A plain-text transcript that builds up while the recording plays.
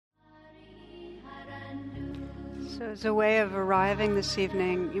So as a way of arriving this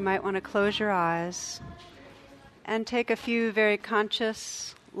evening, you might want to close your eyes and take a few very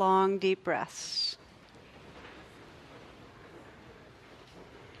conscious, long, deep breaths.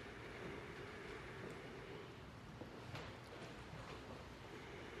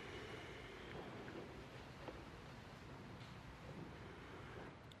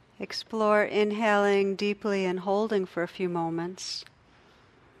 Explore inhaling deeply and holding for a few moments.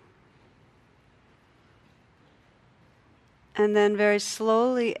 And then very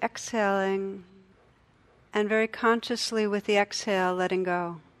slowly exhaling and very consciously with the exhale letting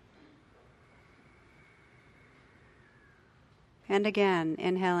go. And again,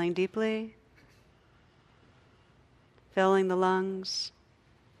 inhaling deeply, filling the lungs.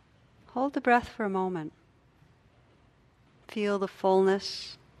 Hold the breath for a moment. Feel the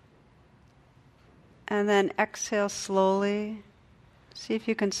fullness. And then exhale slowly. See if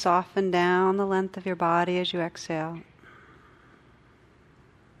you can soften down the length of your body as you exhale.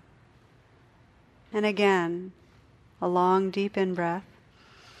 And again, a long, deep in-breath.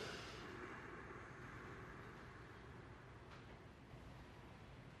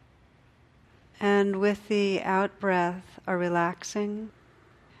 And with the out-breath, a relaxing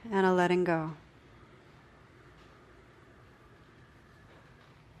and a letting go.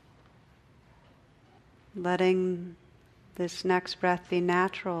 Letting this next breath be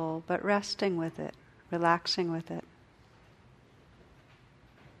natural, but resting with it, relaxing with it.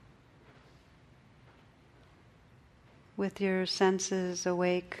 With your senses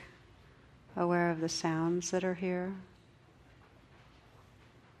awake, aware of the sounds that are here.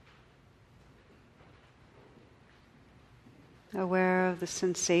 Aware of the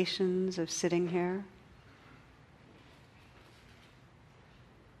sensations of sitting here.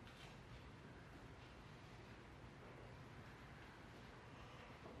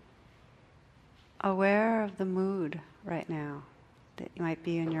 Aware of the mood right now that might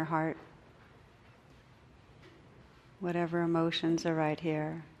be in your heart. Whatever emotions are right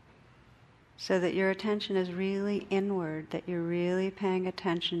here. So that your attention is really inward, that you're really paying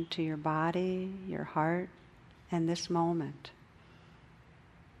attention to your body, your heart, and this moment.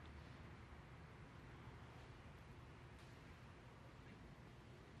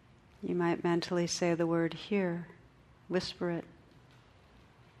 You might mentally say the word here, whisper it,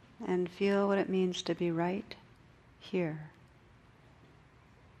 and feel what it means to be right here.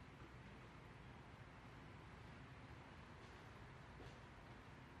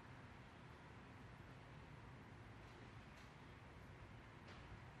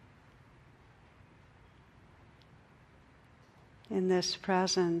 In this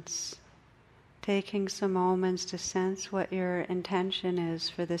presence, taking some moments to sense what your intention is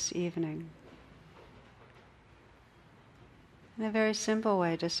for this evening. In a very simple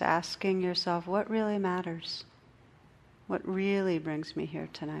way, just asking yourself, what really matters? What really brings me here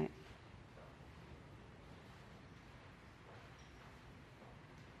tonight?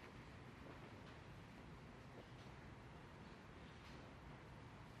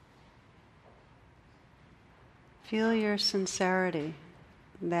 Feel your sincerity,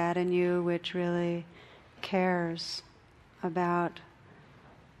 that in you which really cares about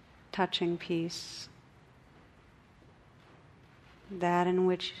touching peace, that in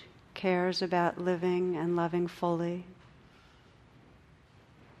which cares about living and loving fully,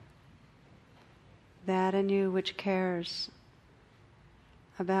 that in you which cares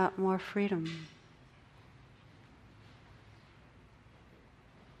about more freedom.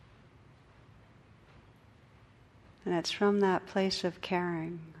 And it's from that place of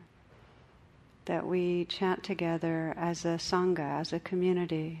caring that we chant together as a sangha, as a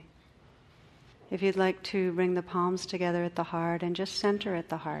community. If you'd like to bring the palms together at the heart and just center at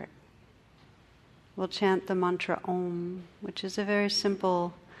the heart, we'll chant the mantra Om, which is a very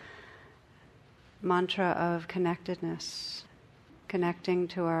simple mantra of connectedness, connecting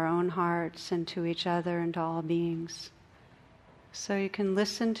to our own hearts and to each other and to all beings. So you can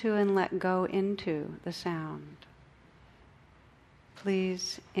listen to and let go into the sound.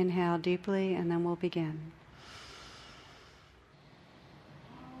 Please inhale deeply and then we'll begin.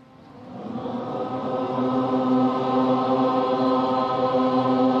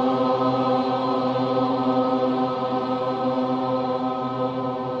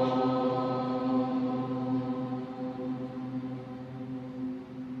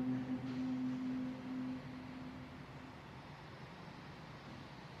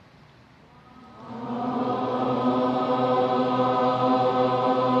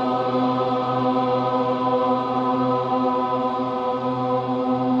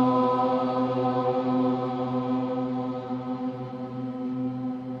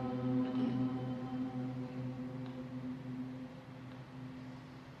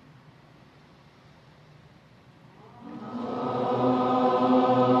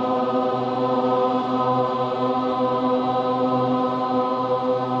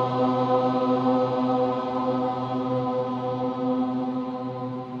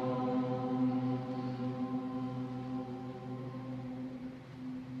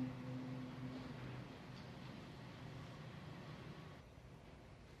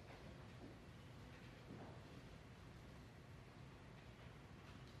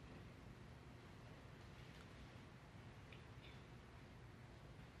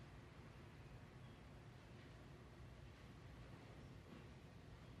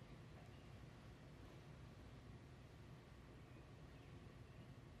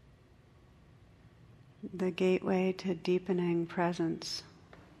 The gateway to deepening presence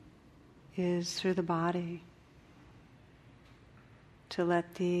is through the body. To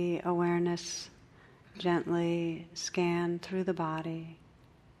let the awareness gently scan through the body.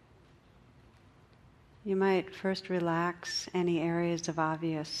 You might first relax any areas of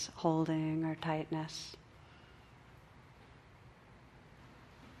obvious holding or tightness.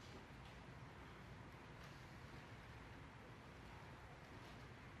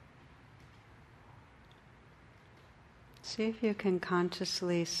 See if you can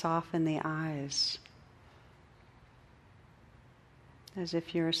consciously soften the eyes, as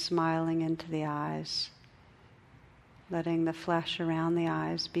if you're smiling into the eyes, letting the flesh around the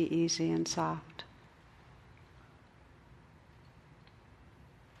eyes be easy and soft.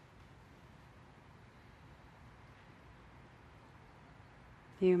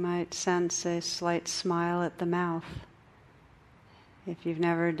 You might sense a slight smile at the mouth. If you've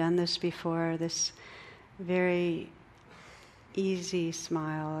never done this before, this very easy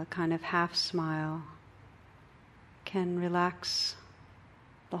smile, a kind of half smile, can relax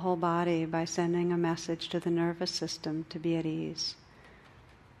the whole body by sending a message to the nervous system to be at ease,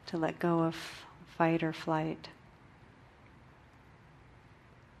 to let go of fight or flight.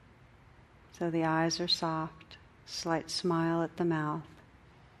 So the eyes are soft, slight smile at the mouth.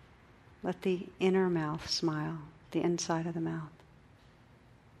 Let the inner mouth smile, the inside of the mouth.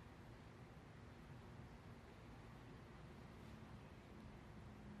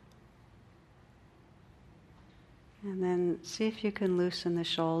 And then see if you can loosen the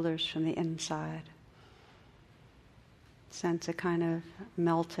shoulders from the inside. Sense a kind of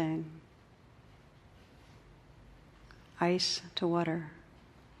melting, ice to water.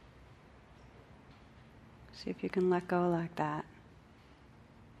 See if you can let go like that.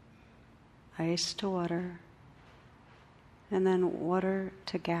 Ice to water, and then water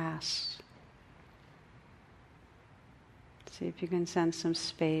to gas. See if you can sense some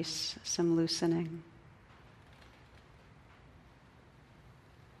space, some loosening.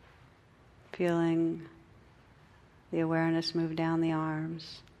 Feeling the awareness move down the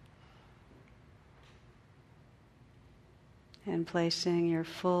arms and placing your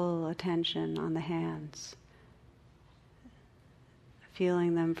full attention on the hands.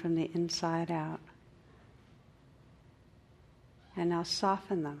 Feeling them from the inside out. And now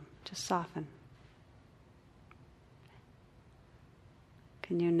soften them, just soften.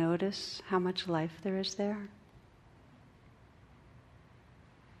 Can you notice how much life there is there?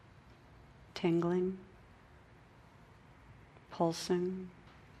 Tingling, pulsing,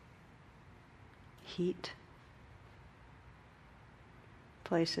 heat,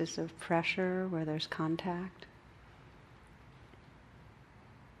 places of pressure where there's contact.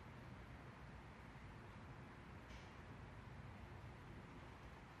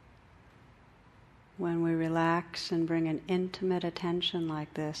 When we relax and bring an intimate attention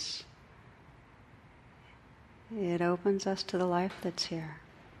like this, it opens us to the life that's here.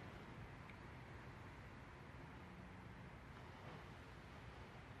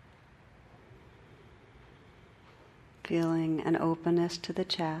 Feeling an openness to the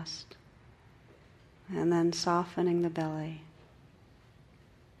chest, and then softening the belly.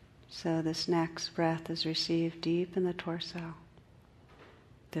 So this next breath is received deep in the torso.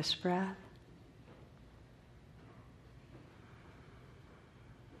 This breath.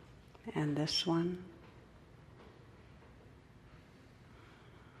 And this one.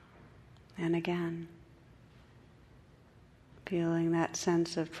 And again. Feeling that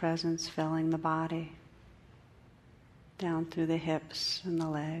sense of presence filling the body. Down through the hips and the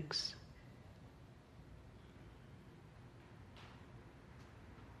legs.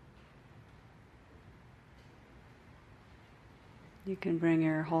 You can bring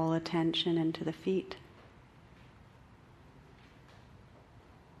your whole attention into the feet.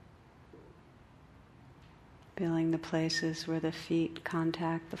 Feeling the places where the feet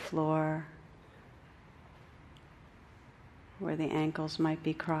contact the floor, where the ankles might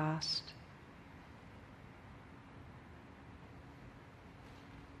be crossed.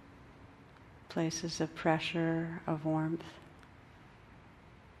 Places of pressure, of warmth.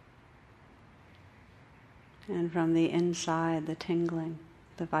 And from the inside, the tingling,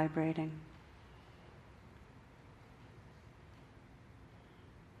 the vibrating.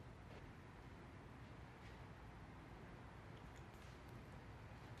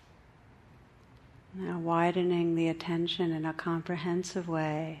 Now widening the attention in a comprehensive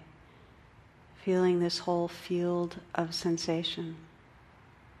way, feeling this whole field of sensation,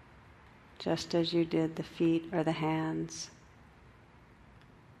 just as you did the feet or the hands.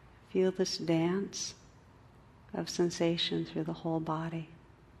 Feel this dance of sensation through the whole body.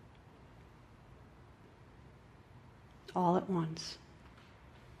 all at once.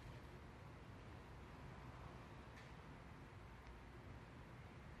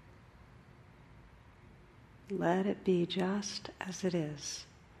 Let it be just as it is.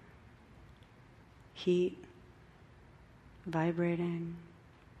 Heat, vibrating,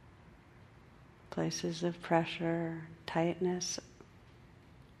 places of pressure, tightness,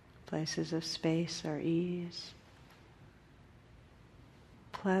 places of space or ease.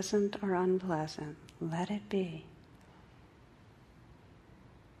 Pleasant or unpleasant, let it be.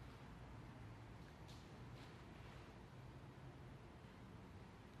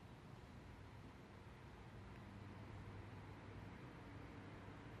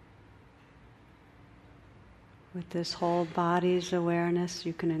 With this whole body's awareness,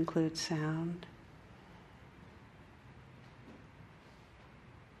 you can include sound.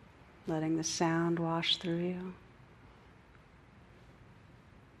 Letting the sound wash through you.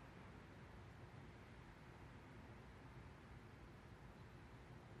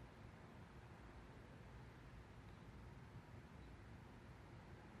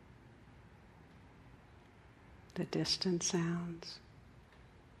 The distant sounds.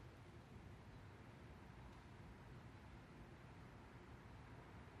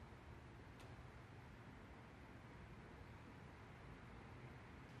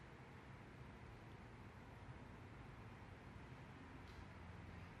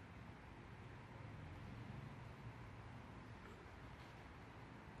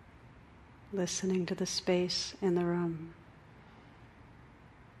 Listening to the space in the room.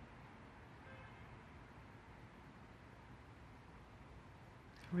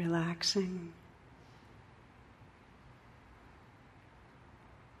 Relaxing.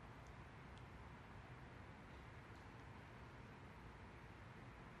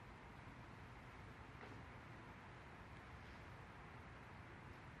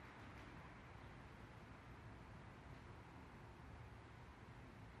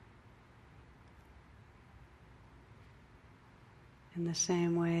 In the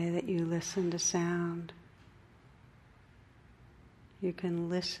same way that you listen to sound, you can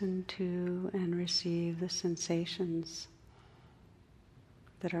listen to and receive the sensations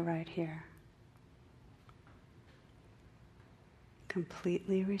that are right here.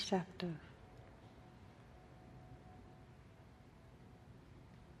 Completely receptive.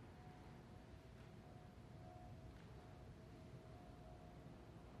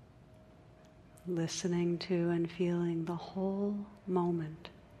 Listening to and feeling the whole moment.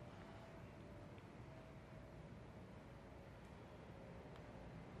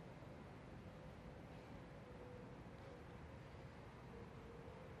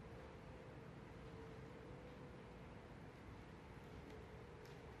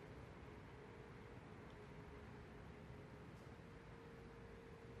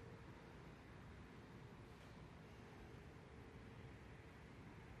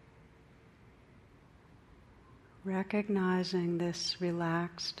 Recognizing this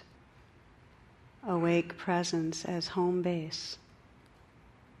relaxed, awake presence as home base,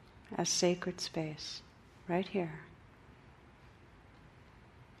 as sacred space, right here.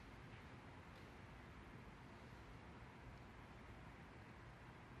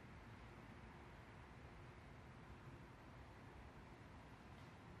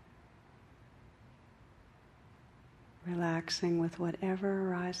 Relaxing with whatever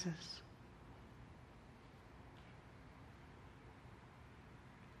arises.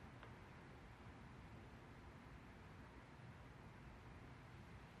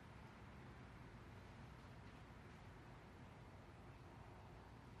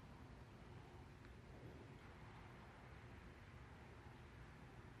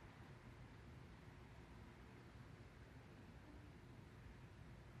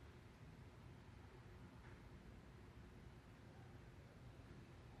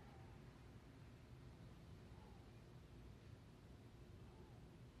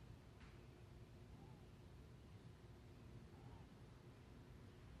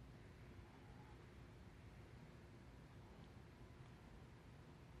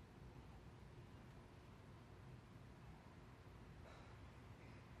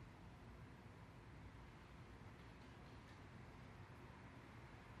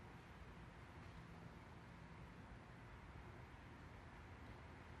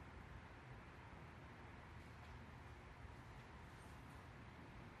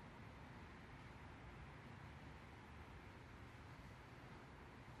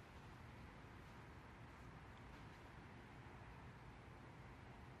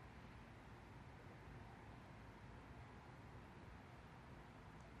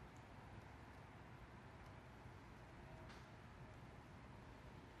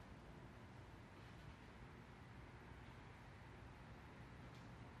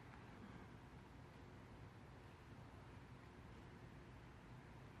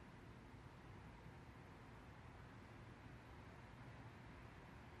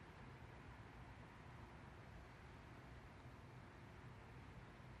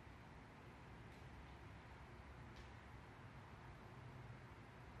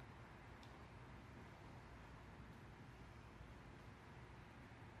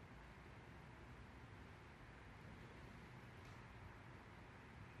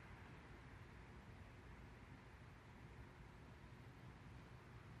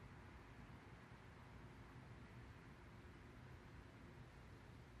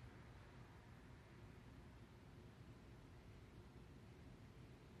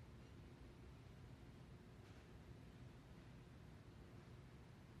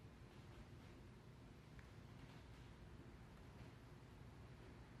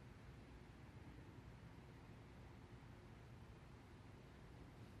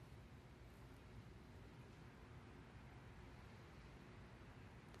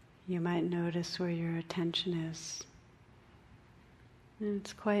 You might notice where your attention is. And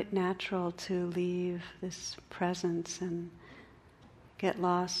it's quite natural to leave this presence and get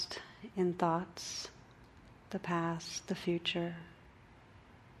lost in thoughts, the past, the future.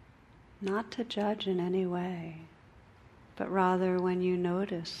 Not to judge in any way, but rather when you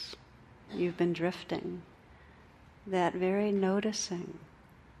notice you've been drifting, that very noticing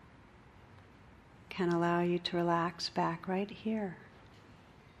can allow you to relax back right here.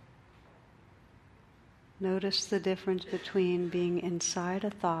 Notice the difference between being inside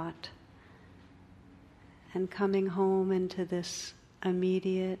a thought and coming home into this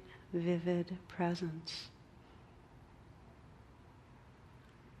immediate, vivid presence.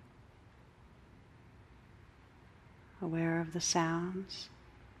 Aware of the sounds.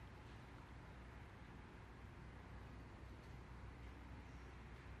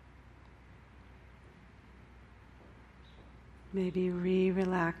 Maybe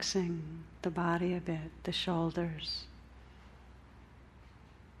relaxing the body a bit, the shoulders,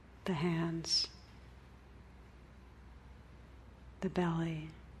 the hands, the belly.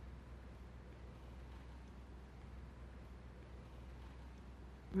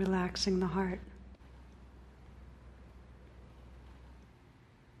 Relaxing the heart.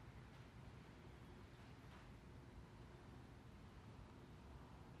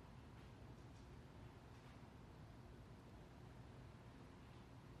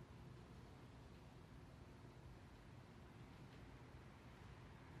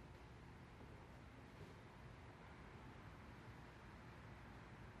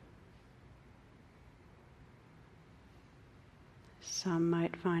 Some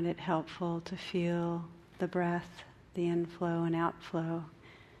might find it helpful to feel the breath, the inflow and outflow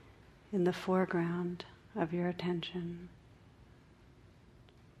in the foreground of your attention,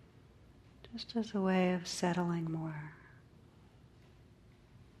 just as a way of settling more,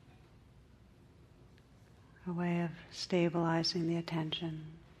 a way of stabilizing the attention,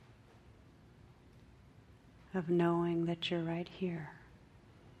 of knowing that you're right here.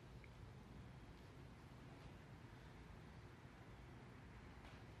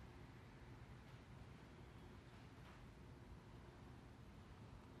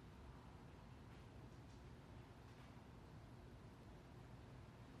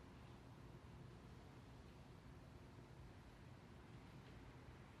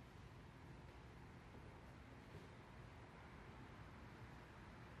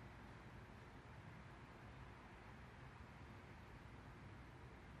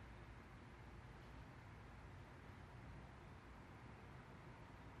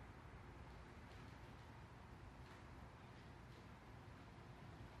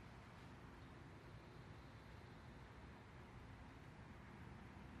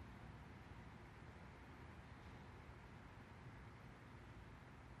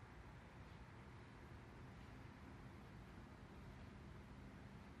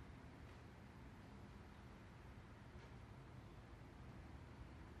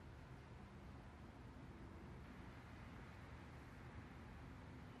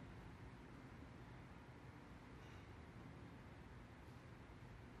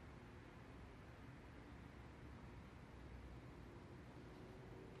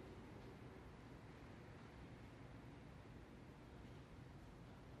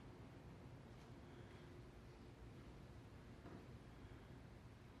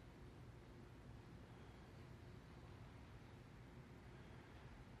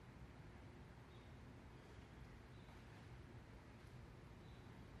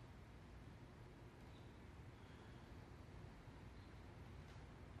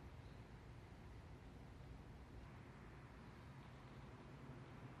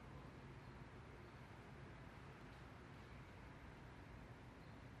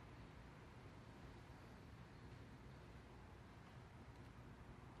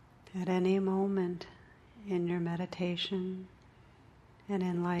 At any moment in your meditation and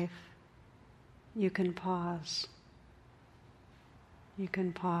in life, you can pause. You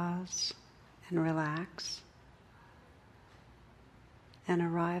can pause and relax and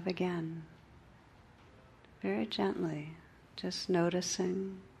arrive again, very gently, just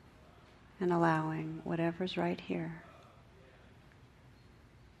noticing and allowing whatever's right here.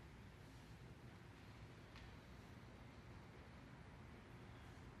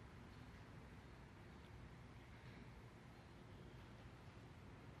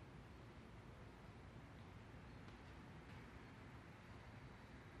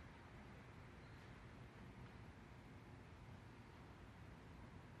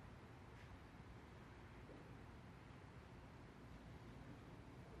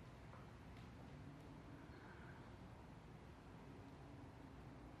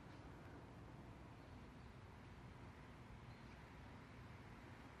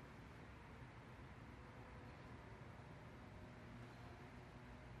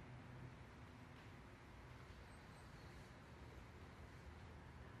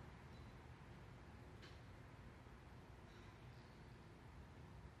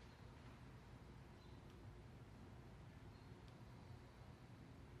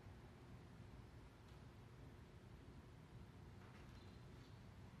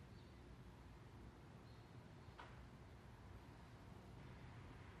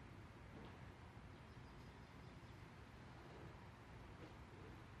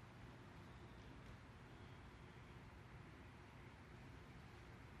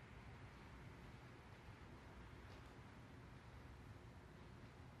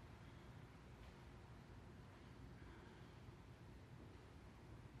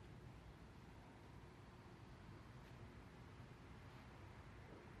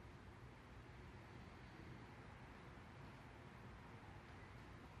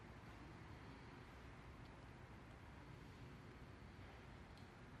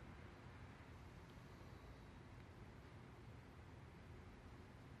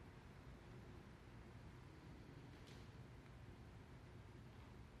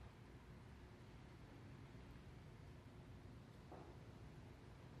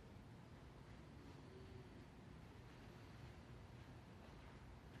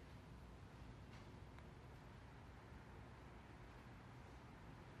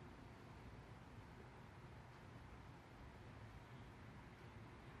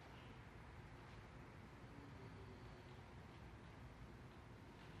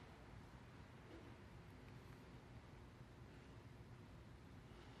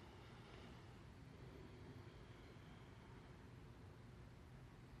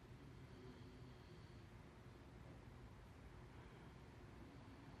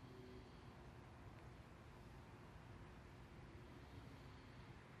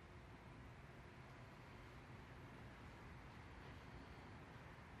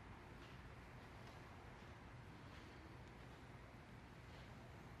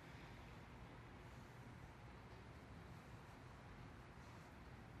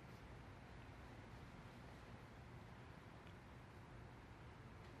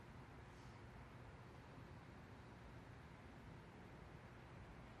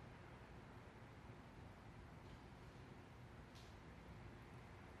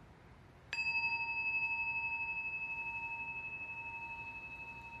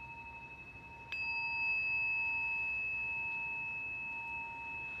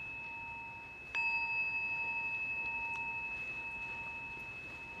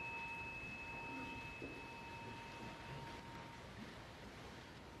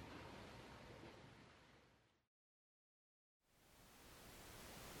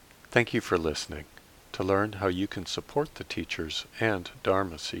 Thank you for listening. To learn how you can support the teachers and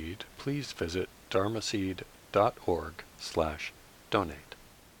Dharma Seed, please visit dharmaseed.org/donate.